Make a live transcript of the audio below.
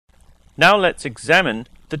Now let's examine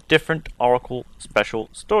the different Oracle special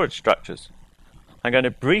storage structures. I'm going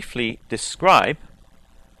to briefly describe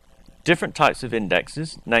different types of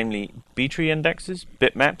indexes, namely B-tree indexes,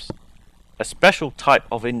 bitmaps, a special type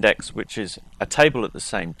of index which is a table at the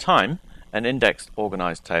same time, an indexed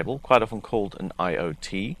organized table, quite often called an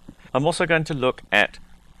IOT. I'm also going to look at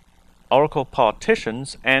Oracle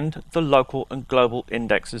partitions and the local and global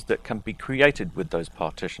indexes that can be created with those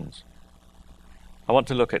partitions. I want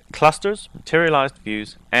to look at clusters, materialized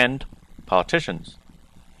views, and partitions,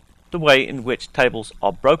 the way in which tables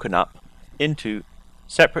are broken up into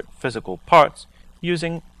separate physical parts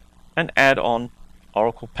using an add-on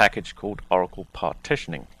Oracle package called Oracle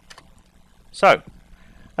Partitioning. So,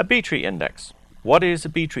 a B-tree index. What is a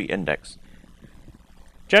B-tree index?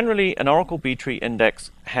 Generally, an Oracle B-tree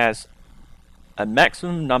index has a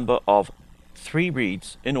maximum number of 3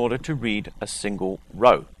 reads in order to read a single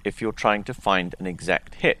row if you're trying to find an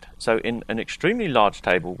exact hit. So in an extremely large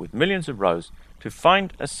table with millions of rows, to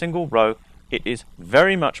find a single row, it is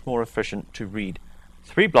very much more efficient to read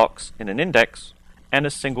 3 blocks in an index and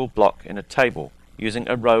a single block in a table using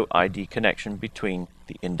a row ID connection between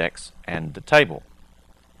the index and the table,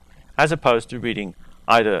 as opposed to reading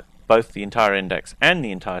either both the entire index and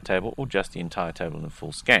the entire table or just the entire table in a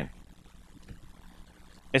full scan.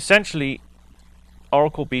 Essentially,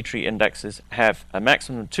 Oracle B-tree indexes have a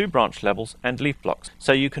maximum of 2 branch levels and leaf blocks.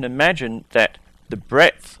 So you can imagine that the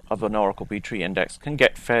breadth of an Oracle B-tree index can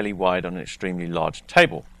get fairly wide on an extremely large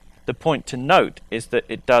table. The point to note is that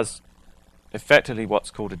it does effectively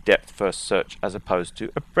what's called a depth-first search as opposed to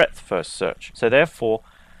a breadth-first search. So therefore,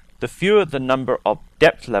 the fewer the number of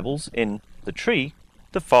depth levels in the tree,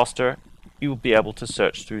 the faster you will be able to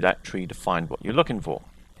search through that tree to find what you're looking for.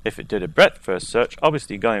 If it did a breadth-first search,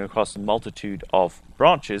 obviously going across a multitude of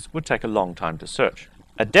branches would take a long time to search.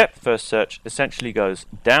 A depth-first search essentially goes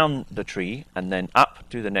down the tree and then up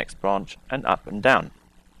to the next branch and up and down.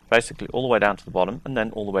 Basically all the way down to the bottom and then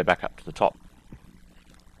all the way back up to the top.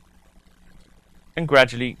 And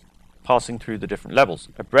gradually passing through the different levels.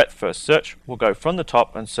 A breadth-first search will go from the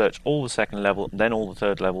top and search all the second level, then all the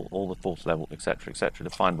third level, all the fourth level, etc., to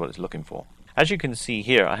find what it's looking for. As you can see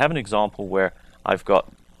here, I have an example where I've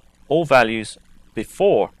got all values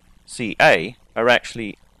before CA are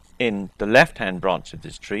actually in the left-hand branch of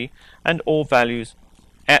this tree, and all values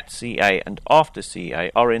at CA and after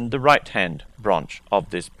CA are in the right-hand branch of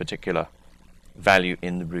this particular value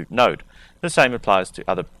in the root node. The same applies to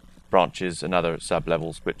other branches and other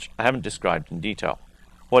sub-levels, which I haven't described in detail.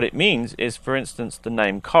 What it means is, for instance, the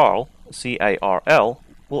name Carl, C-A-R-L,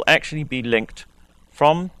 will actually be linked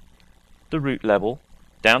from the root level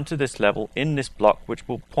down to this level in this block, which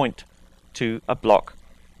will point to a block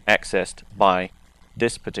accessed by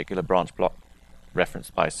this particular branch block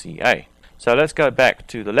referenced by CA. So let's go back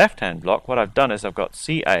to the left-hand block. What I've done is I've got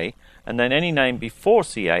CA, and then any name before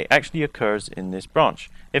CA actually occurs in this branch.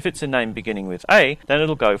 If it's a name beginning with A, then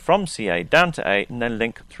it'll go from CA down to A and then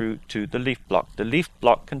link through to the leaf block. The leaf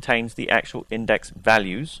block contains the actual index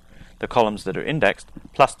values, the columns that are indexed,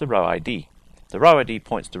 plus the row ID. The row ID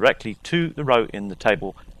points directly to the row in the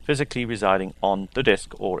table physically residing on the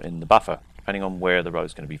disk or in the buffer, depending on where the row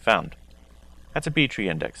is going to be found. That's a B-tree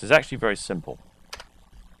index. It's actually very simple.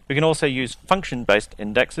 We can also use function-based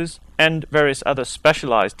indexes and various other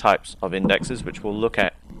specialized types of indexes, which we'll look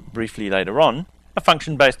at briefly later on. A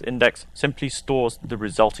function-based index simply stores the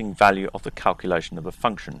resulting value of the calculation of a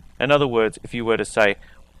function. In other words, if you were to say,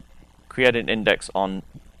 create an index on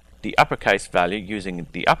the uppercase value using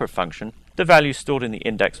the upper function, the value stored in the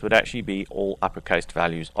index would actually be all uppercase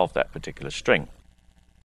values of that particular string.